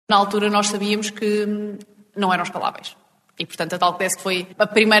na altura nós sabíamos que não eram escaláveis. E, portanto, a Talkdesk foi a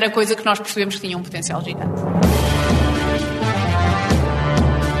primeira coisa que nós percebemos que tinha um potencial gigante.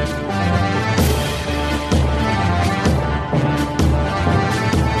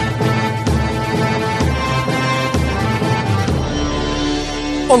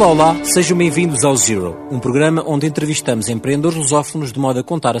 Olá, sejam bem-vindos ao Zero, um programa onde entrevistamos empreendedores lusófonos de modo a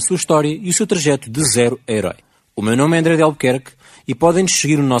contar a sua história e o seu trajeto de zero a herói. O meu nome é André de Albuquerque e podem-nos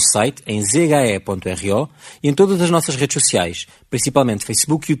seguir no nosso site em zhe.ro e em todas as nossas redes sociais, principalmente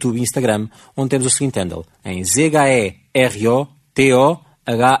Facebook, YouTube e Instagram, onde temos o seguinte handle, em ZHEROTOHERO,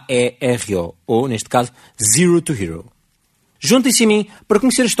 ou, neste caso, Zero to Hero. Juntem-se a mim para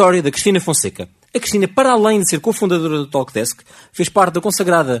conhecer a história da Cristina Fonseca. A Cristina, para além de ser cofundadora do Talkdesk, fez parte da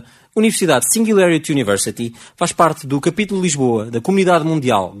consagrada Universidade Singularity University, faz parte do capítulo de Lisboa da Comunidade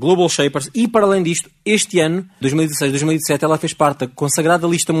Mundial Global Shapers e, para além disto, este ano, 2016-2017, ela fez parte da consagrada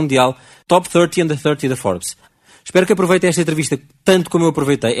lista mundial Top 30 Under 30 da Forbes. Espero que aproveitem esta entrevista tanto como eu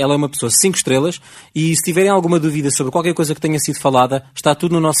aproveitei. Ela é uma pessoa 5 estrelas e se tiverem alguma dúvida sobre qualquer coisa que tenha sido falada, está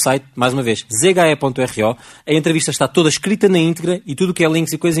tudo no nosso site, mais uma vez, zhe.ro. A entrevista está toda escrita na íntegra e tudo o que é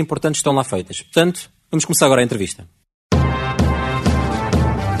links e coisas importantes estão lá feitas. Portanto, vamos começar agora a entrevista.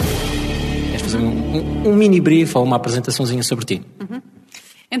 Queres fazer um mini brief ou uma apresentaçãozinha sobre ti? Uhum.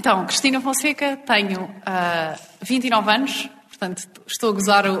 Então, Cristina Fonseca, tenho 29 anos, portanto, estou a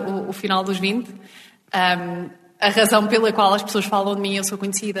gozar o final dos 20. A razão pela qual as pessoas falam de mim, eu sou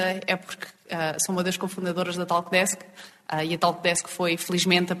conhecida, é porque sou uma das cofundadoras da Talkdesk e a Talkdesk foi,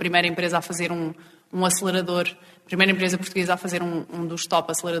 felizmente, a primeira empresa a fazer um acelerador, a primeira empresa portuguesa a fazer um dos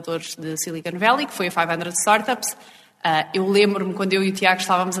top aceleradores de Silicon Valley, que foi a 500 Startups. Eu lembro-me, quando eu e o Tiago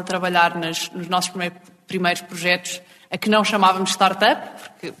estávamos a trabalhar nos nossos primeiros projetos, a que não chamávamos startup,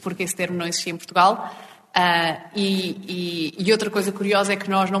 porque esse termo não existia em Portugal. E outra coisa curiosa é que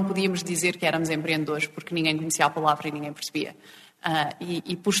nós não podíamos dizer que éramos empreendedores, porque ninguém conhecia a palavra e ninguém percebia.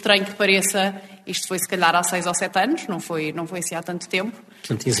 E por estranho que pareça, isto foi se calhar há 6 ou 7 anos, não foi assim há tanto tempo.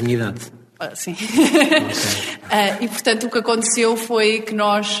 Portanto, tinhas a minha idade. Sim. Okay. E portanto o que aconteceu foi que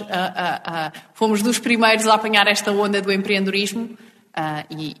nós fomos dos primeiros a apanhar esta onda do empreendedorismo.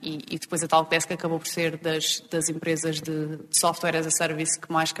 E depois a Talkdesk acabou por ser das empresas de software as a service que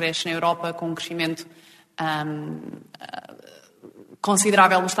mais cresce na Europa, com um crescimento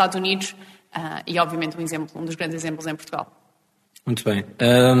considerável nos Estados Unidos e obviamente um dos grandes exemplos em Portugal. Muito bem.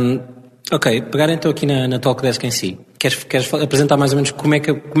 Ok, pegar então aqui na Talkdesk em si. Queres apresentar mais ou menos como é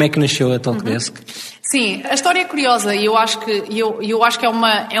que nasceu a Talkdesk? Uhum. Sim, a história é curiosa e eu acho que é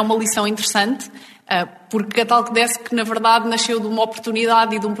uma lição interessante. Porque a Talkdesk, na verdade, nasceu de uma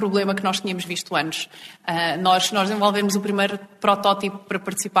oportunidade e de um problema que nós tínhamos visto antes. Nós desenvolvemos o primeiro protótipo para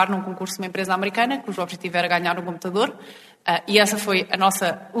participar num concurso de uma empresa americana, cujo objetivo era ganhar um computador, e essa foi a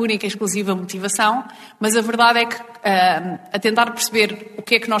nossa única e exclusiva motivação, mas a verdade é que, a tentar perceber o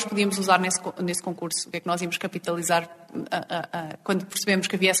que é que nós podíamos usar nesse concurso, o que é que nós íamos capitalizar quando percebemos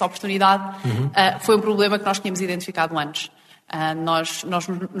que havia essa oportunidade, foi um problema que nós tínhamos identificado antes. Nós,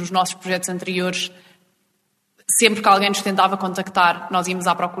 nos nossos projetos anteriores, sempre que alguém nos tentava contactar, nós íamos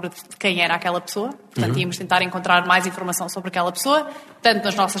à procura de quem era aquela pessoa. Portanto, íamos tentar encontrar mais informação sobre aquela pessoa, tanto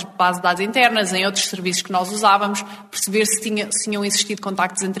nas nossas bases de dados internas, em outros serviços que nós usávamos, perceber se tinham existido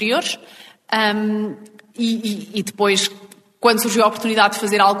contactos anteriores. E depois, quando surgiu a oportunidade de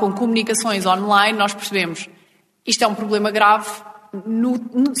fazer algo com comunicações online, nós percebemos isto é um problema grave.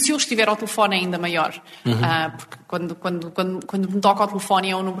 Se eu estiver ao telefone é ainda maior, porque quando me toca ao telefone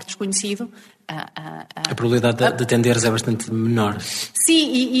e é um número desconhecido, a probabilidade de atenderes é bastante menor. Sim,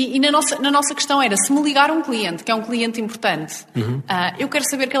 e na nossa questão era, se me ligar um cliente, que é um cliente importante, eu quero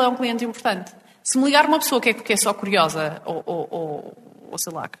saber que ele é um cliente importante. Se me ligar uma pessoa que é só curiosa, ou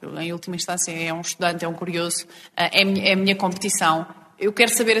sei lá, que em última instância é um estudante, é um curioso, é a minha competição, eu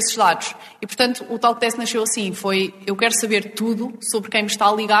quero saber esses dados. E, portanto, o Talkdesk nasceu assim. Eu quero saber tudo sobre quem me está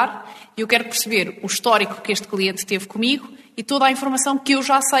a ligar e eu quero perceber o histórico que este cliente teve comigo e toda a informação que eu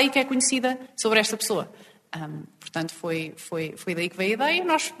já sei que é conhecida sobre esta pessoa. Portanto, foi daí que veio a ideia.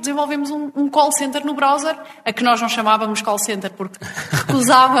 Nós desenvolvemos um call center no browser, a que nós não chamávamos call center porque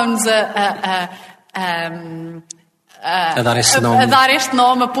recusávamos a dar este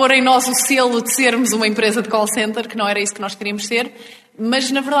nome, a pôr em nós o selo de sermos uma empresa de call center, que não era isso que nós queríamos ser,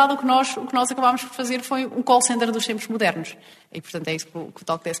 mas na verdade o que nós acabámos por fazer foi um call center dos tempos modernos. E portanto é isso que o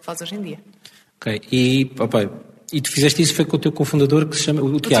Talkdesk faz hoje em dia. Ok, e tu fizeste isso foi com o teu cofundador que se chama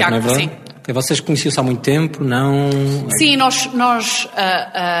o Tiago, não é verdade? Sim. Okay, vocês conheciam-se há muito tempo, não? Sim, nós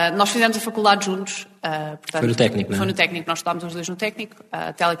fizemos a faculdade juntos. Portanto, foi no técnico, não é? Foi no técnico, nós estudámos os dois no técnico,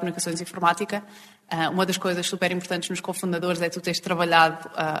 telecomunicações e informática. Uma das coisas super importantes nos cofundadores é tu teres trabalhado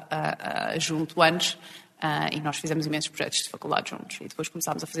junto antes, e nós fizemos imensos projetos de faculdade juntos e depois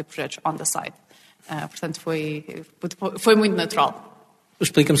começámos a fazer projetos on the side. Portanto, foi muito natural.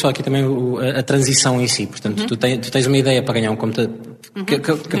 Explica-me só aqui também a transição em si. Portanto, tu tens uma ideia para ganhar um computador. Que a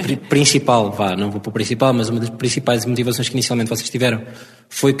principal, não vou para o principal, mas uma das principais motivações que inicialmente vocês tiveram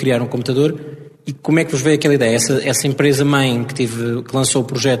foi criar um computador. E como é que vos veio aquela ideia? Essa empresa-mãe que lançou o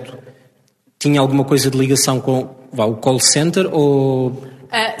projeto tinha alguma coisa de ligação com o call center ou...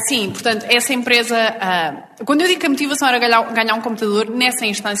 Sim, portanto, essa empresa... quando eu digo que a motivação era ganhar um computador, nessa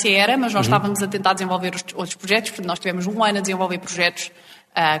instância era, mas nós estávamos a tentar desenvolver outros projetos, portanto, nós tivemos 1 ano a desenvolver projetos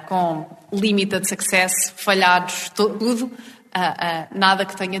com limited success, falhados, tudo. Nada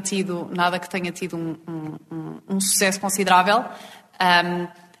que tenha tido um sucesso considerável.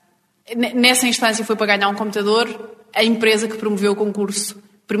 Nessa instância foi para ganhar um computador. A empresa que promoveu o concurso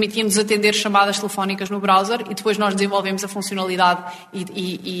permitia-nos atender chamadas telefónicas no browser e depois nós desenvolvemos a funcionalidade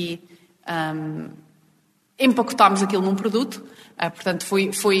e empacotámos aquilo num produto. Portanto, foi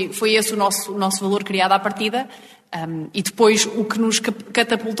esse o nosso valor criado à partida. E depois o que nos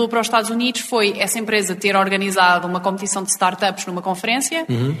catapultou para os Estados Unidos foi essa empresa ter organizado uma competição de startups numa conferência.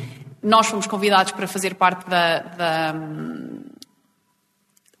 Nós fomos convidados para fazer parte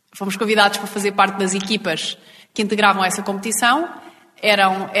fomos convidados para fazer parte das equipas que integravam essa competição.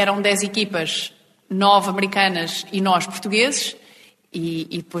 Eram 10 equipas, 9 americanas e nós portugueses,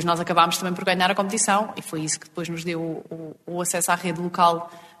 e depois nós acabámos também por ganhar a competição, e foi isso que depois nos deu o acesso à rede local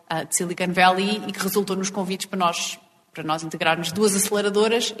de Silicon Valley e que resultou nos convites para nós integrarmos 2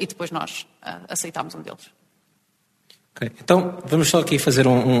 aceleradoras e depois nós aceitámos um deles. Ok, então vamos só aqui fazer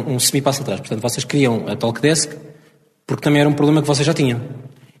um semi-passo atrás. Portanto, vocês criam a Talkdesk porque também era um problema que vocês já tinham.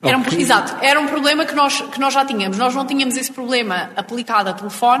 Exato, era um problema que nós já tínhamos. Nós não tínhamos esse problema aplicado a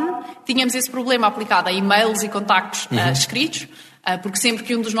telefone, tínhamos esse problema aplicado a e-mails e contactos escritos, porque sempre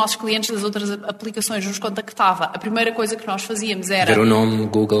que um dos nossos clientes das outras aplicações nos contactava, a primeira coisa que nós fazíamos era... ver o nome,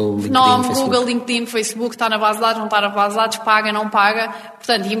 Google, LinkedIn, Facebook. Google, LinkedIn, Facebook, está na base de dados, não está na base de dados, paga, não paga.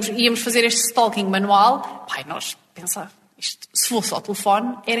 Portanto, íamos fazer este stalking manual. Nós pensávamos, isto, se fosse ao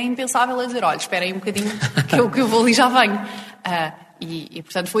telefone, era impensável a dizer, olha, espera aí um bocadinho que eu vou ali e já venho. E,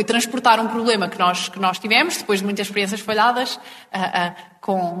 portanto, foi transportar um problema que nós tivemos, depois de muitas experiências falhadas,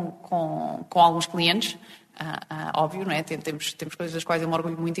 com alguns clientes. Óbvio, não é? Temos coisas das quais eu me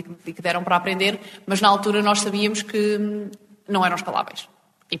orgulho muito e que deram para aprender, mas na altura nós sabíamos que não eram escaláveis.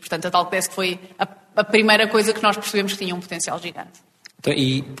 E, portanto, a Talkdesk foi a primeira coisa que nós percebemos que tinha um potencial gigante. Então,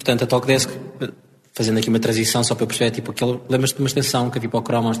 e, portanto, a Talkdesk, fazendo aqui uma transição só para perceber, lembras-te de uma extensão que havia para o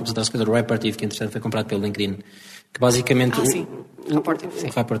Chrome, do Repartive, que entretanto foi comprado pelo LinkedIn, que basicamente o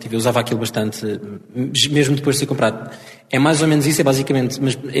Repartive, eu usava aquilo bastante, mesmo depois de ser comprado. É mais ou menos isso, é basicamente,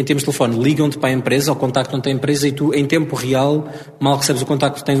 mas em termos de telefone, ligam-te para a empresa ou contactam-te a empresa e tu, em tempo real, mal recebes o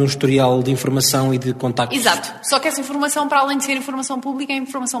contacto, tens um historial de informação e de contactos. Exato, só que essa informação, para além de ser informação pública, é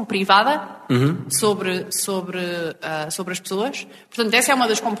informação privada sobre as pessoas. Portanto, essa é uma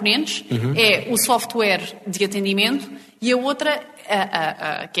das componentes, é o software de atendimento, e a outra,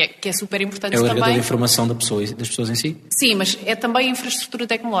 que é super importante também... É o agregador de informação das pessoas em si? Sim, mas é também a infraestrutura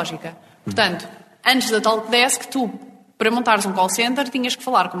tecnológica. Portanto, antes da Talkdesk, tu, para montares um call center, tinhas que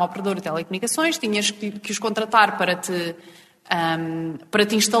falar com uma operadora de telecomunicações, tinhas que os contratar para te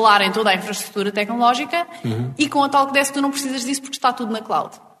instalarem toda a infraestrutura tecnológica, e com a Talkdesk tu não precisas disso porque está tudo na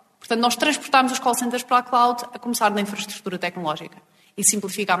cloud. Portanto, nós transportámos os call centers para a cloud a começar na infraestrutura tecnológica e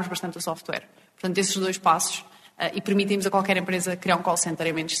simplificámos bastante o software. Portanto, esses 2 passos, e permitimos a qualquer empresa criar um call center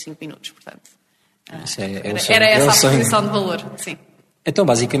em menos de 5 minutos. Portanto, era essa a posição de valor. Sim. Então,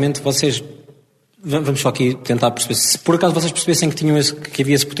 basicamente, vocês... Vamos só aqui tentar perceber. Se por acaso vocês percebessem que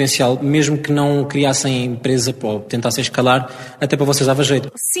havia esse potencial, mesmo que não criassem a empresa ou tentassem escalar, até para vocês dava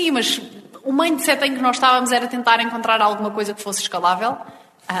jeito. Sim, mas o mindset em que nós estávamos era tentar encontrar alguma coisa que fosse escalável,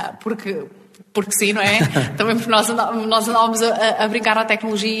 porque sim, não é? Também porque nós andávamos a brincar à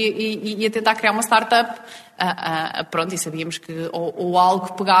tecnologia e a tentar criar uma startup, pronto, e sabíamos que ou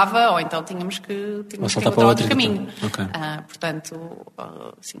algo pegava, ou então tínhamos que encontrar outro caminho. Okay. Portanto,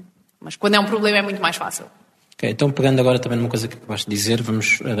 sim. Mas quando é um problema é muito mais fácil. Ok, então pegando agora também numa coisa que acabaste de dizer,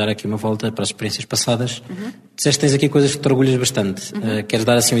 vamos dar aqui uma volta para as experiências passadas. Disseste que tens aqui coisas que te orgulhas bastante. Queres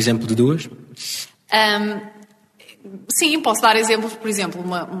dar assim um exemplo de 2? Sim, posso dar exemplos. Por exemplo,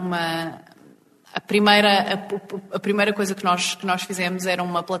 a primeira coisa que nós fizemos era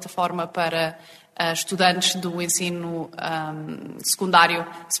uma plataforma para estudantes do ensino secundário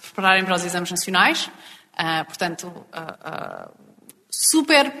se prepararem para os exames nacionais. Portanto,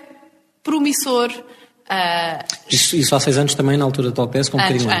 super promissor, Isso há 6 anos também, na altura do Talkdesk, um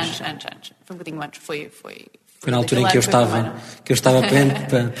bocadinho antes? Antes. Foi um bocadinho antes. Foi na altura em que eu estava pendente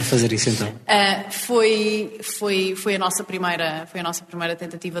para fazer isso, então. Foi a nossa primeira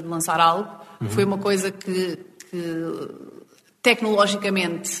tentativa de lançar algo. Foi uma coisa que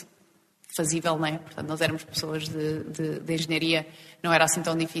tecnologicamente fazível, não é? Portanto, nós éramos pessoas de engenharia, não era assim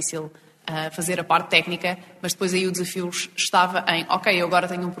tão difícil fazer a parte técnica, mas depois aí o desafio estava em, ok, eu agora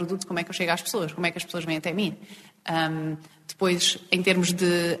tenho um produto, como é que eu chego às pessoas? Como é que as pessoas vêm até mim? Depois, em termos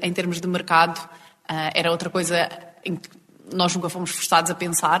de mercado, era outra coisa em que nós nunca fomos forçados a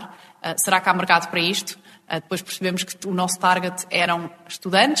pensar. Será que há mercado para isto? Depois percebemos que o nosso target eram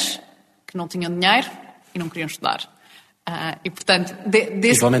estudantes que não tinham dinheiro e não queriam estudar. E, portanto,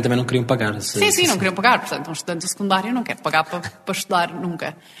 Provavelmente também não queriam pagar. Sim, não queriam pagar. Portanto, um estudante do secundário não quer pagar para estudar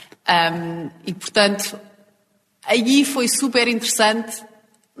nunca. E, portanto, aí foi super interessante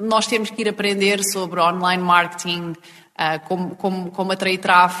nós temos que ir aprender sobre online marketing, como atrair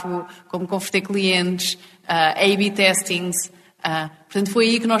tráfego, como converter clientes, A/B testings. Portanto, foi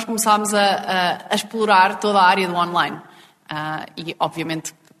aí que nós começámos a explorar toda a área do online. E,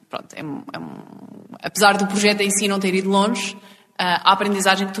 obviamente, pronto, apesar do projeto em si não ter ido longe, a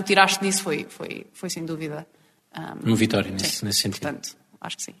aprendizagem que tu tiraste disso foi sem dúvida... Uma vitória nesse sentido. Portanto,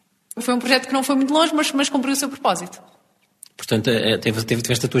 acho que sim. Foi um projeto que não foi muito longe, mas cumpriu o seu propósito. Portanto,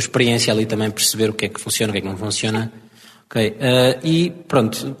 tiveste a tua experiência ali também, perceber o que é que funciona, o que é que não funciona. Ok. E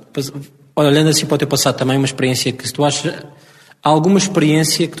pronto, olhando assim para o teu passado também, uma experiência que se tu achas... Há alguma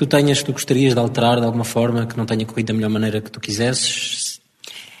experiência que tu tenhas que tu gostarias de alterar de alguma forma, que não tenha corrido da melhor maneira que tu quisesses?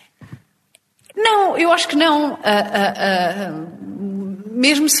 Não, eu acho que não.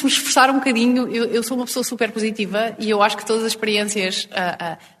 Mesmo se me esforçar um bocadinho, eu sou uma pessoa super positiva e eu acho que todas as experiências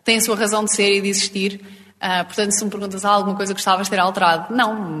têm a sua razão de ser e de existir. Portanto, se me perguntas alguma coisa que gostavas de ter alterado,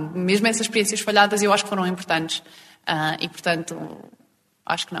 não. Mesmo essas experiências falhadas eu acho que foram importantes. E, portanto,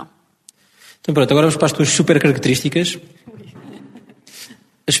 acho que não. Então pronto, agora vamos para as tuas super características.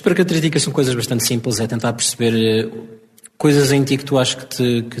 As super características são coisas bastante simples, é tentar perceber coisas em ti que tu achas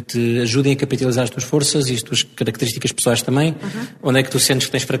que te ajudem a capitalizar as tuas forças e as tuas características pessoais também. Onde é que tu sentes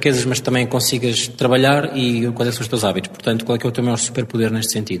que tens fraquezas, mas também consigas trabalhar, e quais são os teus hábitos. Portanto, qual é que é o teu maior superpoder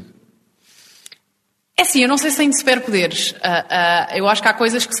neste sentido? É assim, eu não sei se tenho superpoderes. Eu acho que há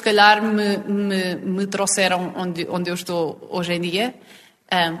coisas que se calhar me trouxeram onde eu estou hoje em dia.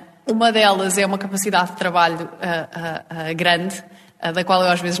 Uma delas é uma capacidade de trabalho grande, da qual eu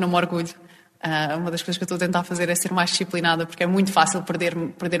às vezes não me orgulho. Uma das coisas que eu estou a tentar fazer é ser mais disciplinada, porque é muito fácil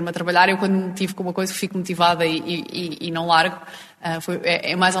perder-me a trabalhar. Eu, quando me motivo com uma coisa, fico motivada e não largo.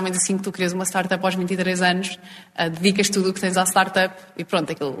 É mais ou menos assim que tu crias uma startup aos 23 anos, dedicas tudo o que tens à startup e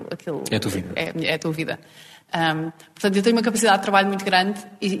pronto, aquilo é a tua vida. É a tua vida. Portanto, eu tenho uma capacidade de trabalho muito grande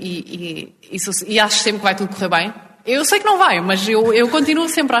e acho sempre que vai tudo correr bem. Eu sei que não vai, mas eu continuo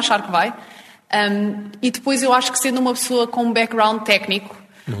sempre a achar que vai. E depois eu acho que, sendo uma pessoa com um background técnico,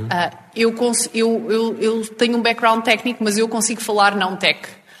 eu tenho um background técnico, mas eu consigo falar não tech.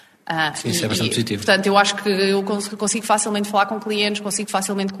 Sim, isso é bastante positivo. Portanto, eu acho que eu consigo facilmente falar com clientes, consigo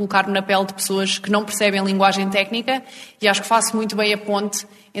facilmente colocar-me na pele de pessoas que não percebem a linguagem técnica, e acho que faço muito bem a ponte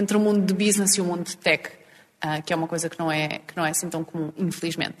entre o mundo de business e o mundo de tech, que é uma coisa que não é assim tão comum,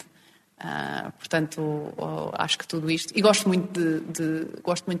 infelizmente. Portanto, acho que tudo isto... E gosto muito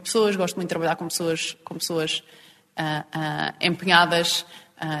de pessoas, gosto muito de trabalhar com pessoas empenhadas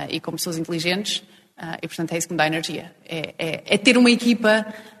e com pessoas inteligentes, e portanto é isso que me dá energia. É ter uma equipa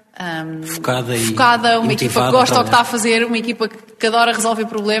focada, uma equipa que gosta do que está a fazer, uma equipa que adora resolver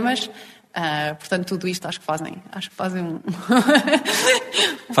problemas. Portanto, tudo isto acho que fazem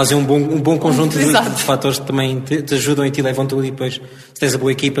fazem um bom conjunto de fatores que também te ajudam e te levam tudo, e depois, se tens a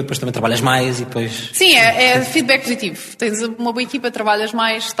boa equipa, depois também trabalhas mais e depois... Sim, é feedback positivo. Tens uma boa equipa, trabalhas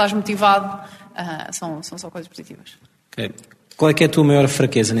mais, estás motivado, são só coisas positivas. Okay. Qual é que é a tua maior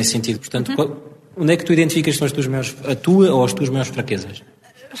fraqueza nesse sentido? Portanto, onde é que tu identificas que são a tua ou as tuas maiores fraquezas?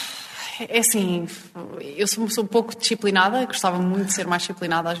 É assim, eu sou uma pessoa pouco disciplinada, gostava muito de ser mais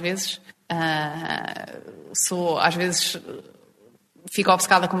disciplinada às vezes. Às vezes fico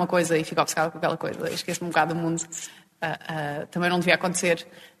obcecada com uma coisa e fico obcecada com aquela coisa, esqueço-me um bocado do mundo. Também não devia acontecer.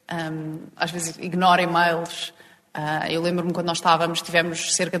 Às vezes ignoro e-mails. Eu lembro-me quando nós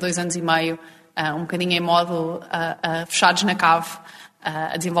tivemos cerca de 2 anos e meio, um bocadinho em modo fechados na cave,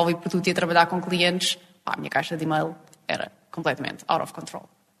 a desenvolver produto e a trabalhar com clientes. A minha caixa de e-mail era completamente out of control.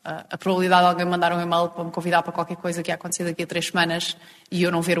 A probabilidade de alguém mandar um e-mail para me convidar para qualquer coisa que ia acontecer daqui a 3 semanas e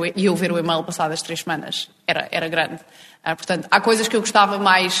eu ver o e-mail passadas 3 semanas era grande. Portanto, há coisas que eu gostava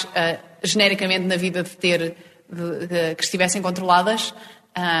mais genericamente na vida de ter, que estivessem controladas,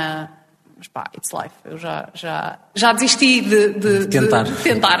 it's life. Eu já desisti de tentar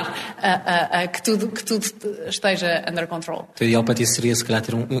que tudo esteja under control. O ideal para ti seria, se calhar,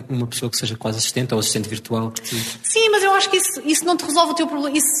 ter uma pessoa que seja quase assistente ou assistente virtual. Sim, mas eu acho que isso não te resolve o teu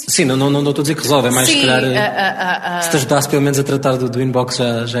problema. Sim, não estou a dizer que resolve, é mais, se calhar, se te ajudasse pelo menos a tratar do inbox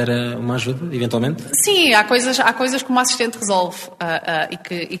já era uma ajuda, eventualmente? Sim, há coisas que uma assistente resolve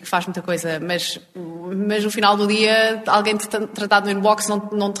e que faz muita coisa, mas no final do dia alguém te tratar do inbox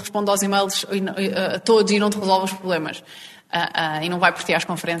não te responde aos e-mails a todos e não te resolve os problemas. E não vai por ti às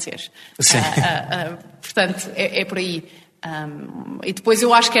conferências. Sim. Portanto, é por aí. E depois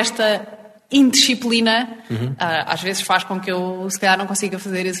eu acho que esta indisciplina às vezes faz com que eu, se calhar, não consiga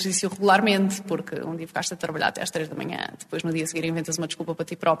fazer exercício regularmente, porque um dia ficaste a trabalhar até às 3 da manhã, depois no dia a seguir inventas uma desculpa para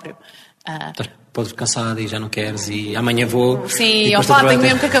ti próprio. Podes ficar cansado e já não queres, e amanhã vou... Sim, tenho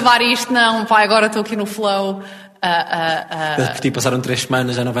mesmo que acabar isto, não, agora estou aqui no flow. Por ti passaram 3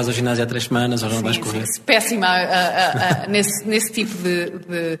 semanas, já não vais ao ginásio há 3 semanas, ou já não vais correr. Sim, péssima nesse tipo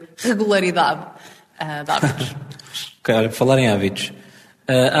de regularidade de hábitos. Olha, falar em hábitos.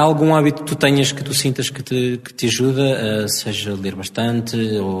 Há algum hábito que tu tenhas que tu sintas que te ajuda, seja ler bastante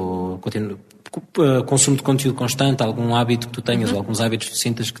ou consumo de conteúdo constante, algum hábito que tu tenhas ou alguns hábitos que tu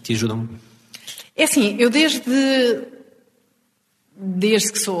sintas que te ajudam? É assim, eu desde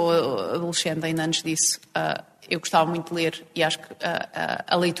que sou adolescente, ainda antes disso, eu gostava muito de ler e acho que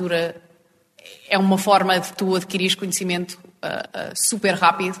a leitura é uma forma de tu adquirires conhecimento super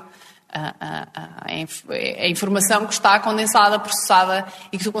rápido. A informação que está condensada, processada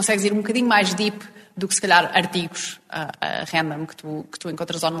e que tu consegues ir um bocadinho mais deep do que, se calhar, artigos random que tu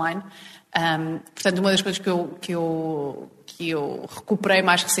encontras online. Portanto, uma das coisas que eu recuperei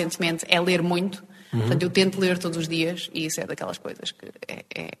mais recentemente é ler muito. Portanto, eu tento ler todos os dias e isso é daquelas coisas que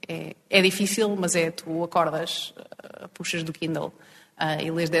é difícil, mas tu acordas, puxas do Kindle e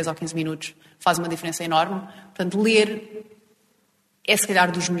lês 10 ou 15 minutos, faz uma diferença enorme. Portanto, ler é, se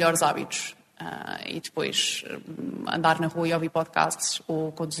calhar, dos melhores hábitos. E depois andar na rua e ouvir podcasts,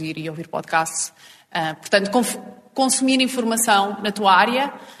 ou conduzir e ouvir podcasts. Portanto, consumir informação na tua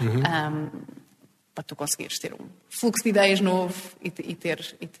área para tu conseguires ter um fluxo de ideias novo e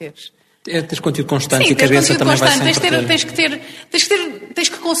teres... Teres conteúdo constante. Sim, e a cabeça também vai sempre... Tens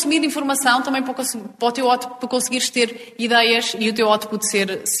que consumir informação também para conseguires ter ideias e o teu output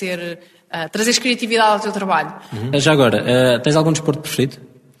trazeres criatividade ao teu trabalho. Já agora, tens algum desporto preferido?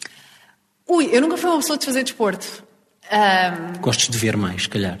 Eu nunca fui uma pessoa de fazer desporto. Gostes de ver mais, se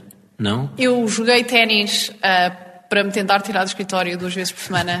calhar? Não? Eu joguei ténis para me tentar tirar do escritório 2 vezes por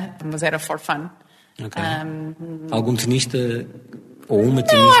semana, mas era for fun. Okay. Algum tenista ou uma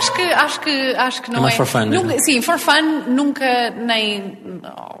tenista? Não, acho que não é. Mais for fun, nunca, sim, for fun, nunca nem...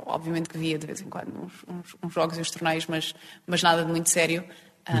 Obviamente que via de vez em quando uns jogos e uns torneios, mas nada de muito sério.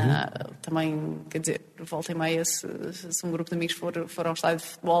 Também, quer dizer, volta e meia, se um grupo de amigos for a um estádio de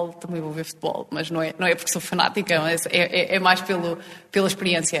futebol, também vou ver futebol, mas não é porque sou fanática, é mais pela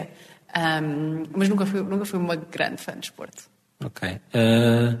experiência. Mas nunca fui uma grande fã de desporto. Ok.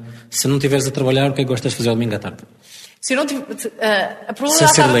 Se não estiveres a trabalhar, o que é que gostas de fazer ao domingo à tarde? Se eu não tiver, a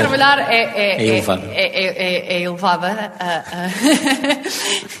probabilidade de estar a trabalhar é elevada. É elevada.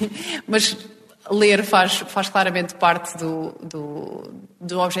 Mas ler faz claramente parte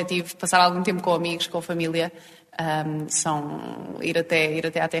do objetivo. Passar algum tempo com amigos, com a família, ir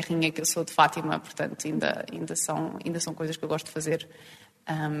até à terrinha, que eu sou de Fátima, portanto ainda são coisas que eu gosto de fazer.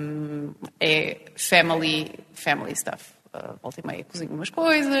 É family stuff. Volta e meia cozinho umas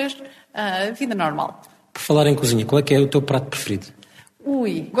coisas, vida normal. Por falar em cozinha, qual é que é o teu prato preferido?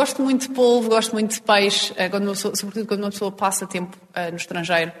 Gosto muito de polvo, gosto muito de peixe, sobretudo quando uma pessoa passa tempo no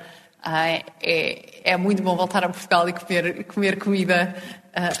estrangeiro. É muito bom voltar a Portugal e comer comida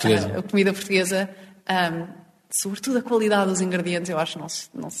portuguesa. Sobretudo a qualidade dos ingredientes, eu acho que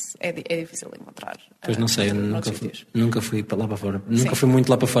é difícil de encontrar. Pois não sei, eu nunca fui para lá para fora. Nunca fui muito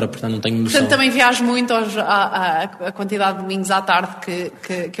lá para fora, portanto não tenho noção. Portanto, também viajo muito a quantidade de domingos à tarde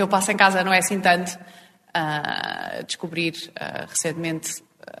que eu passo em casa não é assim tanto. Descobrir recentemente,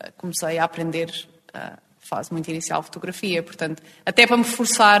 comecei a aprender fase muito inicial fotografia, portanto, até para me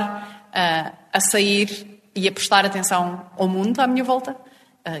forçar a sair e a prestar atenção ao mundo à minha volta,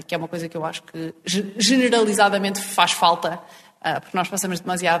 que é uma coisa que eu acho que generalizadamente faz falta, porque nós passamos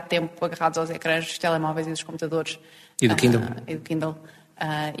demasiado tempo agarrados aos ecrãs dos telemóveis e dos computadores. E do Kindle.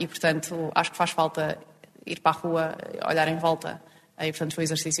 E, portanto, acho que faz falta ir para a rua, olhar em volta. E, portanto, foi o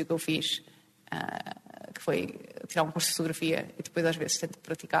exercício que eu fiz, que foi tirar um curso de fotografia e depois, às vezes, tento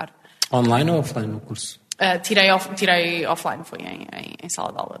praticar. Online ou offline o curso? Tirei offline, foi em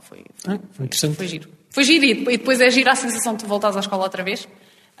sala de aula. Foi interessante. Foi giro. Foi giro e depois é giro a sensação de tu voltares à escola outra vez.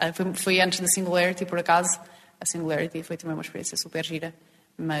 Foi antes da Singularity, por acaso. A Singularity foi também uma experiência super gira,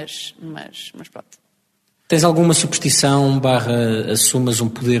 mas pronto. Tens alguma superstição / assumas um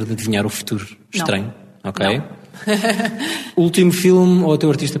poder de adivinhar o futuro estranho? Não. Ok. Não. Último filme ou o teu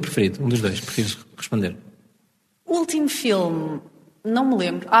artista preferido? Um dos dois, preferes responder? Último filme, não me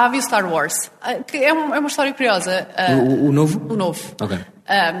lembro. Vi Star Wars, que é uma história curiosa. O novo? O novo. Ok.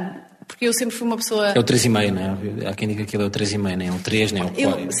 Porque eu sempre fui uma pessoa... É o 3,5, não é? Há quem diga que aquilo é o 3,5, nem é o 3, nem é o 4.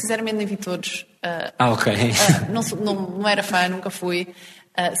 Eu, sinceramente, nem vi todos. Ok. Não era fã, nunca fui.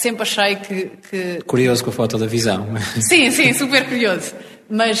 Sempre achei que... Curioso com a foto da visão. Sim, super curioso.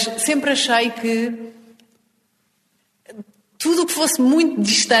 Mas sempre achei que tudo o que fosse muito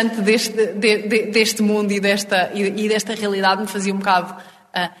distante deste mundo e desta realidade me fazia um bocado...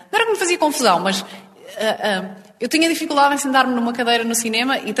 não era que me fazia confusão, mas... eu tinha dificuldade em sentar-me numa cadeira no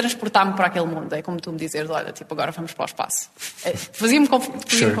cinema e transportar-me para aquele mundo. É como tu me dizeres, olha, tipo, agora vamos para o espaço. Fazia-me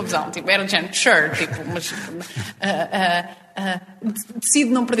confusão. Tipo, era de género, sure, tipo, mas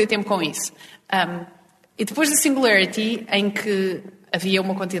decido não perder tempo com isso. E depois da Singularity, em que havia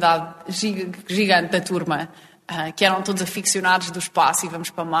uma quantidade gigante da turma que eram todos aficionados do espaço e vamos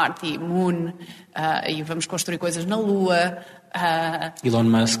para Marte e Moon e vamos construir coisas na Lua. Elon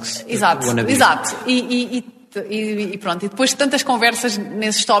Musk. Exato. E pronto, e depois de tantas conversas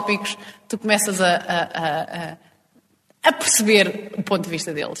nesses tópicos, tu começas a perceber o ponto de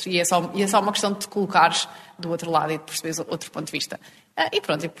vista deles. E é só uma questão de te colocares do outro lado e de perceberes outro ponto de vista. E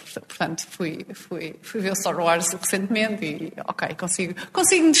pronto, portanto, fui ver o Star Wars recentemente e, ok, consigo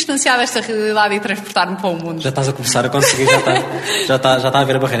me distanciar desta realidade e transportar-me para o mundo. Já estás a começar a conseguir, já está a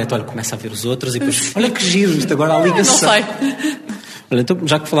ver a barreira. Então, olha, começa a ver os outros e depois, olha que giro, isto agora há ligação. Não sei. Olha, então,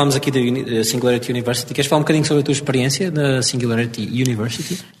 já que falámos aqui da Singularity University, queres falar um bocadinho sobre a tua experiência da Singularity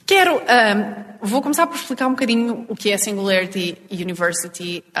University? Quero. Vou começar por explicar um bocadinho o que é a Singularity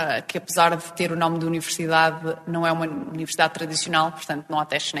University, que apesar de ter o nome de universidade, não é uma universidade tradicional, portanto não há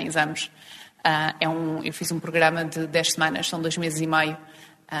testes nem exames. Eu fiz um programa de 10 semanas, são 2 meses e meio,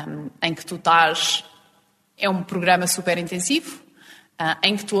 em que tu estás... É um programa super intensivo,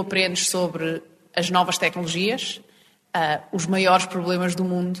 em que tu aprendes sobre as novas tecnologias, os maiores problemas do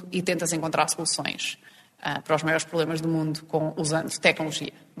mundo e tentas encontrar soluções para os maiores problemas do mundo usando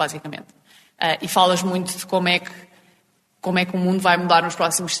tecnologia, basicamente. E falas muito de como é que o mundo vai mudar nos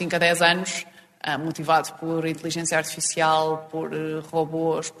próximos 5 a 10 anos, motivado por inteligência artificial, por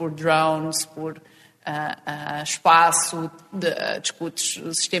robôs, por drones, por espaço, discutes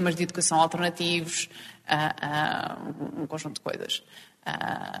sistemas de educação alternativos, um conjunto de coisas.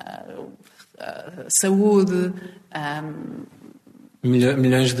 Saúde.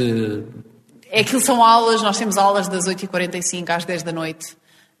 Milhões de... Aquilo são aulas, nós temos aulas das 8h45 às 10 da noite.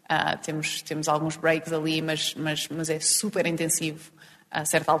 Temos alguns breaks ali, mas é super intensivo. A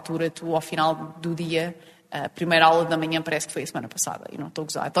certa altura, tu, ao final do dia, a primeira aula da manhã parece que foi a semana passada. E não estou a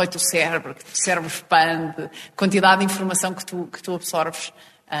gozar. Dói-te o cérebro expande. A quantidade de informação que tu absorves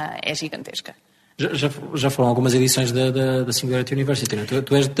é gigantesca. Já foram algumas edições da Singularity University, não é?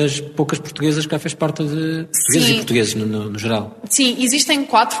 Tu és das poucas portuguesas que já fez parte de... Portugueses e portugueses, no geral. Sim, existem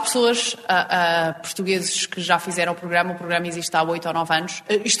 4 pessoas portugueses que já fizeram o programa. O programa existe há 8 ou 9 anos.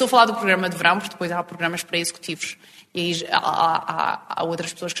 Estou a falar do programa de verão, porque depois há programas para executivos. E aí há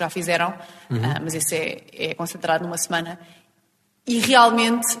outras pessoas que já fizeram, mas esse é concentrado numa semana. E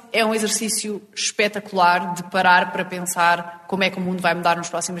realmente é um exercício espetacular de parar para pensar como é que o mundo vai mudar nos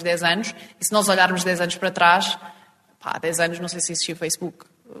próximos 10 anos. E se nós olharmos 10 anos para trás, 10 anos, não sei se existia o Facebook.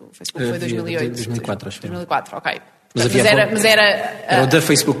 O Facebook foi 2008. 2004, acho. 2004, ok. Mas era o da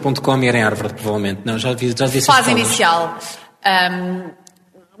Facebook.com e era em Harvard, provavelmente. Não, já vi fase inicial.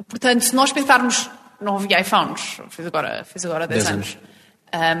 Portanto, se nós pensarmos... Não havia iPhones, fez agora 10 anos.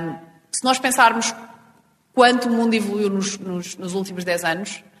 Se nós pensarmos quanto o mundo evoluiu nos últimos 10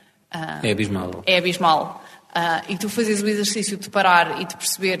 anos... é abismal. É abismal. E tu fazes o exercício de parar e de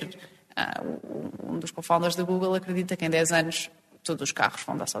perceber... um dos co-founders da Google acredita que em 10 anos todos os carros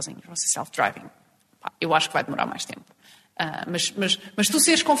vão andar sozinhos, vão ser self-driving. Eu acho que vai demorar mais tempo. Mas tu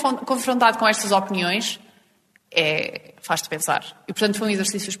seres confrontado com estas opiniões faz-te pensar. E, portanto, foi um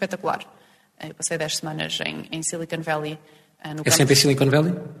exercício espetacular. Eu passei 10 semanas em Silicon Valley. Sempre em Silicon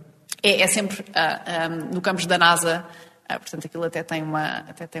Valley? É sempre no campus da NASA. Portanto, aquilo até tem uma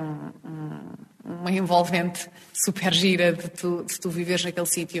envolvente super gira de tu viveres naquele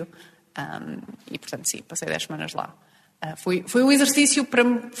sítio. E, portanto, sim, passei 10 semanas lá. Foi um exercício para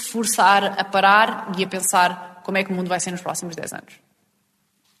me forçar a parar e a pensar como é que o mundo vai ser nos próximos 10 anos.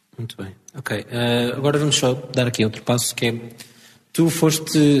 Muito bem. Ok. Agora vamos só dar aqui outro passo, que é... Tu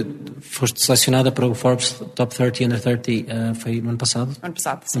foste selecionada para o Forbes Top 30 Under 30, foi no ano passado? Ano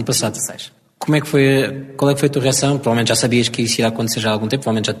passado, sim. Ano passado. 2016. Qual é que foi a tua reação? Provavelmente já sabias que isso ia acontecer já há algum tempo,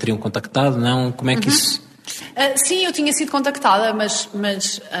 provavelmente já te teriam contactado, não? Como é que isso... Sim, eu tinha sido contactada, mas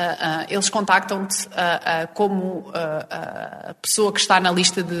eles contactam-te como a pessoa que está na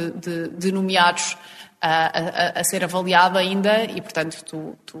lista de nomeados a ser avaliada ainda e, portanto,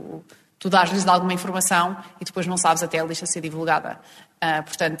 tu dás-lhes alguma informação e depois não sabes até a lista ser divulgada.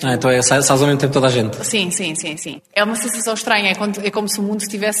 Portanto, então sabes ao mesmo tempo toda a gente. Sim. É uma sensação estranha. É como se o mundo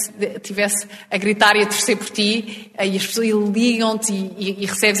estivesse a gritar e a torcer por ti e as pessoas ligam-te e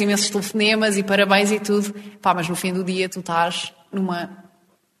recebes imensos telefonemas e parabéns e tudo. Mas no fim do dia tu estás numa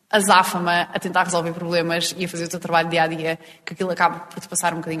azáfama a tentar resolver problemas e a fazer o teu trabalho dia a dia, que aquilo acaba por te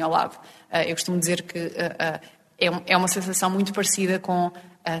passar um bocadinho ao lado. Eu costumo dizer que é uma sensação muito parecida com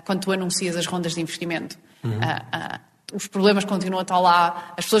quando tu anuncias as rondas de investimento. Os problemas continuam a estar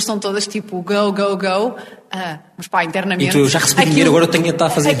lá, as pessoas estão todas tipo go, go, go, mas internamente... E tu já recebi dinheiro, agora eu tenho que estar a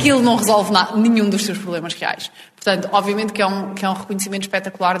fazer... Aquilo não resolve nenhum dos teus problemas reais. Portanto, obviamente que é um reconhecimento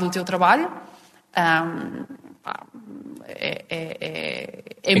espetacular do teu trabalho,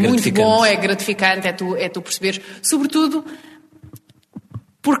 é muito bom, é gratificante, é tu perceberes, sobretudo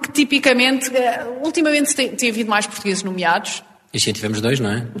porque tipicamente, ultimamente tem havido mais portugueses nomeados. Este ano tivemos 2,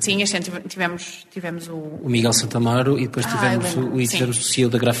 não é? Sim, este ano tivemos o Miguel Santamaro e depois tivemos o CEO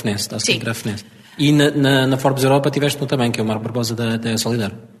da Grafenest, da Sim. Grafenest. E na Forbes Europa tiveste um também, que é o Marco Barbosa da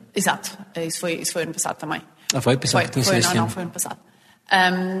Solidar. Exato, isso foi ano passado também. Foi? Pensava que tinha sido este ano. Não, foi ano passado.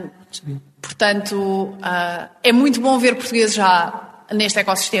 Portanto, é muito bom ver portugueses já neste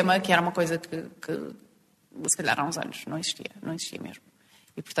ecossistema, que era uma coisa que se calhar há uns anos não existia mesmo.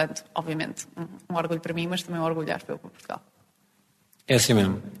 E, portanto, obviamente, um orgulho para mim, mas também um orgulho para Portugal. É assim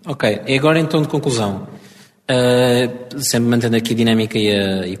mesmo. Ok, e agora então de conclusão. Sempre mantendo aqui a dinâmica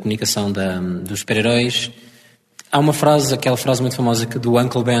e a comunicação dos super-heróis, há uma frase, aquela frase muito famosa do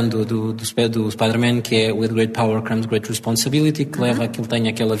Uncle Ben, do Spider-Man, que é "With great power comes great responsibility", que leva a que ele tenha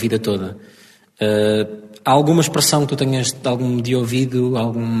aquela vida toda. Há alguma expressão que tu tenhas algum dia ouvido,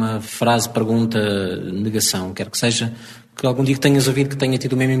 alguma frase, pergunta, negação, quer que seja, que algum dia que tenhas ouvido que tenha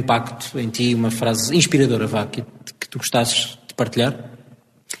tido o mesmo impacto em ti, uma frase inspiradora, que tu gostasses de partilhar?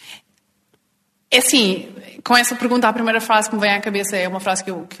 É assim, com essa pergunta, a primeira frase que me vem à cabeça é uma frase que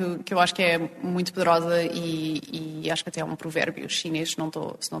eu acho que é muito poderosa e acho que até é um provérbio chinês, se não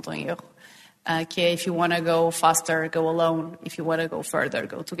estou em erro, que é "If you wanna go faster, go alone. If you wanna go further,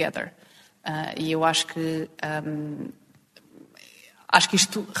 go together." E eu acho que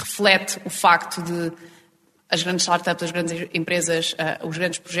isto reflete o facto de as grandes startups, as grandes empresas, os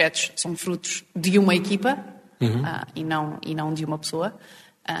grandes projetos são frutos de uma equipa e não de uma pessoa.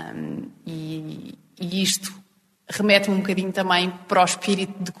 E isto remete-me um bocadinho também para o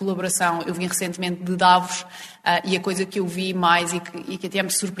espírito de colaboração. Eu vim recentemente de Davos e a coisa que eu vi mais e que até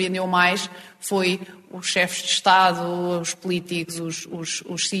me surpreendeu mais foi os chefes de Estado, os políticos,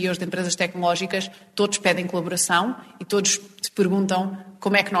 os CEOs de empresas tecnológicas, todos pedem colaboração e todos te perguntam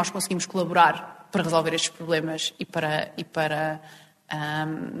como é que nós conseguimos colaborar para resolver estes problemas e para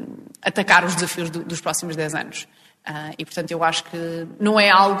atacar os desafios dos próximos 10 anos. E, portanto, eu acho que não é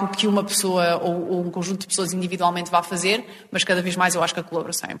algo que uma pessoa ou um conjunto de pessoas individualmente vá fazer, mas cada vez mais eu acho que a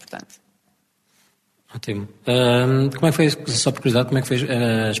colaboração é importante. Ótimo. Como é que foi, só por curiosidade, como é que foi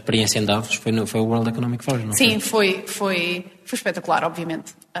a experiência em Davos? Foi o World Economic Forum, não Sim, foi espetacular,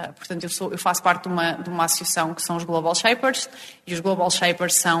 obviamente. Portanto, eu faço parte de uma associação que são os Global Shapers, e os Global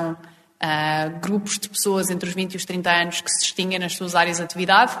Shapers são grupos de pessoas entre os 20 e os 30 anos que se distinguem nas suas áreas de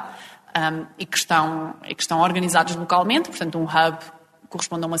atividade e que estão organizados localmente, portanto um hub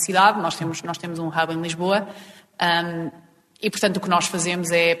corresponde a uma cidade, nós temos um hub em Lisboa e portanto o que nós fazemos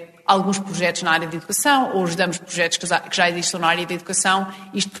é alguns projetos na área de educação ou ajudamos projetos que já existem na área de educação,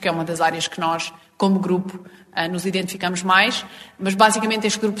 isto porque é uma das áreas que nós, como grupo, nos identificamos mais, mas basicamente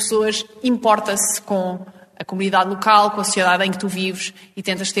este grupo de pessoas importa-se com a comunidade local, com a sociedade em que tu vives e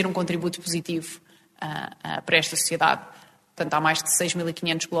tentas ter um contributo positivo para esta sociedade. Portanto, há mais de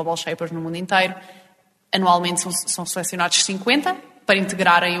 6.500 Global Shapers no mundo inteiro. Anualmente são selecionados 50 para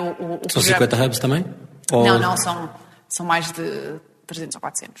integrarem o são programa. 50 hubs também? Não, são mais de 300 ou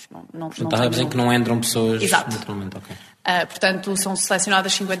 400. Portanto, há hubs em que não entram pessoas naturalmente. Okay. Portanto, são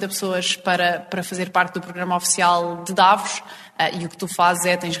selecionadas 50 pessoas para fazer parte do programa oficial de Davos e o que tu fazes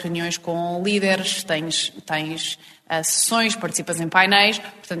tens reuniões com líderes, tens sessões, participas em painéis,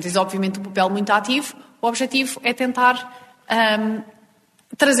 portanto tens obviamente um papel muito ativo. O objetivo é tentar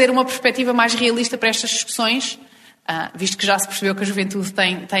trazer uma perspectiva mais realista para estas discussões, visto que já se percebeu que a juventude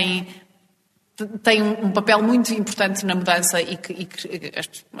tem tem um papel muito importante na mudança e que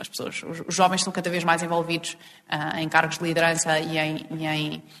as pessoas, os jovens estão cada vez mais envolvidos em cargos de liderança e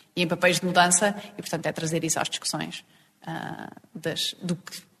em papéis de mudança e, portanto, é trazer isso às discussões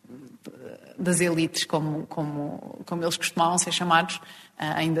das elites, como eles costumavam ser chamados,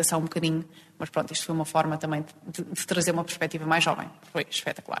 ainda são um bocadinho, mas pronto, isto foi uma forma também de trazer uma perspectiva mais jovem. Foi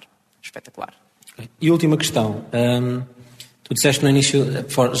espetacular. Okay. E última questão. Tu disseste no início,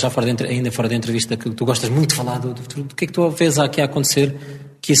 ainda fora da entrevista, que tu gostas muito de falar do futuro. O que é que tu vês aqui a acontecer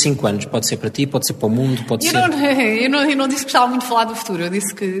daqui a 5 anos? Pode ser para ti, pode ser para o mundo, pode ser... Eu não disse que gostava muito de falar do futuro. Eu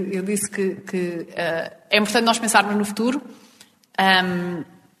disse que é importante nós pensarmos no futuro.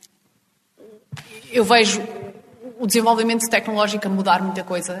 Eu vejo o desenvolvimento tecnológico a mudar muita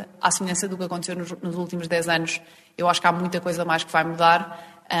coisa, à semelhança do que aconteceu nos últimos 10 anos. Eu acho que há muita coisa mais que vai mudar.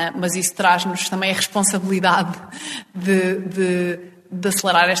 Mas isso traz-nos também a responsabilidade de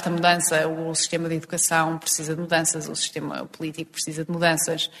acelerar esta mudança. O sistema de educação precisa de mudanças, o sistema político precisa de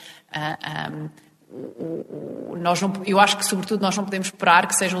mudanças. Eu acho que, sobretudo, nós não podemos esperar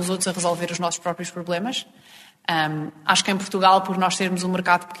que sejam os outros a resolver os nossos próprios problemas. Acho que em Portugal, por nós termos um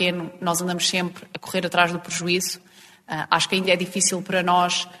mercado pequeno, nós andamos sempre a correr atrás do prejuízo. Acho que ainda é difícil para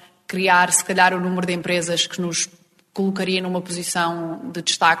nós criar, se calhar, o número de empresas que nos colocaria numa posição de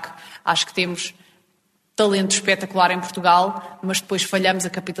destaque. Acho que temos talento espetacular em Portugal, mas depois falhamos a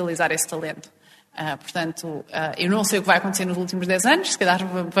capitalizar esse talento. Portanto, eu não sei o que vai acontecer nos últimos 10 anos, se calhar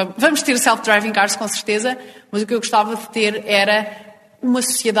vamos ter self-driving cars com certeza, mas o que eu gostava de ter era uma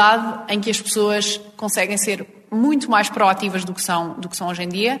sociedade em que as pessoas conseguem ser muito mais proativas do que são hoje em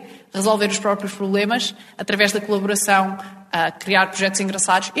dia, resolver os próprios problemas, através da colaboração, criar projetos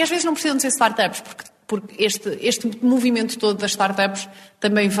engraçados, e às vezes não precisam de ser startups, porque este movimento todo das startups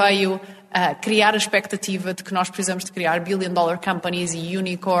também veio criar a expectativa de que nós precisamos de criar billion-dollar companies e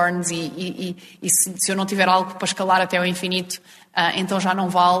unicorns e se eu não tiver algo para escalar até ao infinito, então já não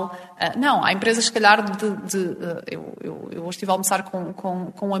vale. Não, há empresas, se calhar, eu hoje estive a almoçar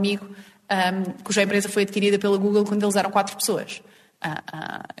com um amigo cuja empresa foi adquirida pela Google quando eles eram 4 pessoas.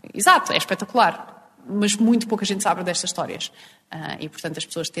 Exato, é espetacular. Mas muito pouca gente sabe destas histórias. E, portanto, as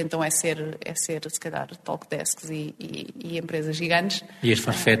pessoas tentam ser se calhar, talkdesks e empresas gigantes. E as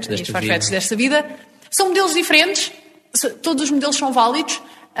Farfetch desta vida. São modelos diferentes, todos os modelos são válidos,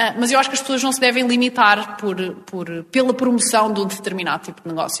 mas eu acho que as pessoas não se devem limitar pela promoção de um determinado tipo de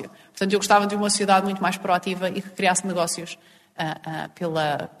negócio. Portanto, eu gostava de uma sociedade muito mais proativa e que criasse negócios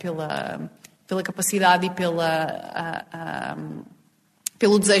pela capacidade e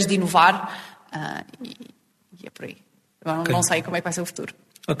pelo desejo de inovar. E é por aí. Agora não sei como é que vai ser o futuro.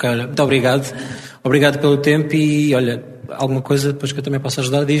 Ok, olha, muito obrigado. Obrigado pelo tempo e, olha, alguma coisa depois que eu também possa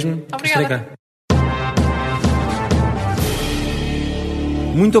ajudar, diz-me. Obrigada.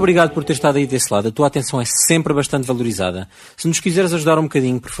 Muito obrigado por ter estado aí desse lado. A tua atenção é sempre bastante valorizada. Se nos quiseres ajudar um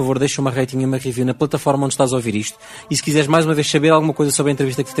bocadinho, por favor, deixa uma rating e uma review na plataforma onde estás a ouvir isto. E se quiseres mais uma vez saber alguma coisa sobre a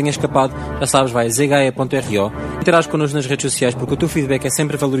entrevista que te tenha escapado, já sabes, vai a zgae.ro. Interage connosco nas redes sociais porque o teu feedback é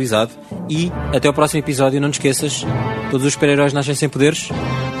sempre valorizado. E até ao próximo episódio. Não te esqueças, todos os super-heróis nascem sem poderes.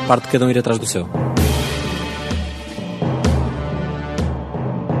 Parte de cada um ir atrás do seu.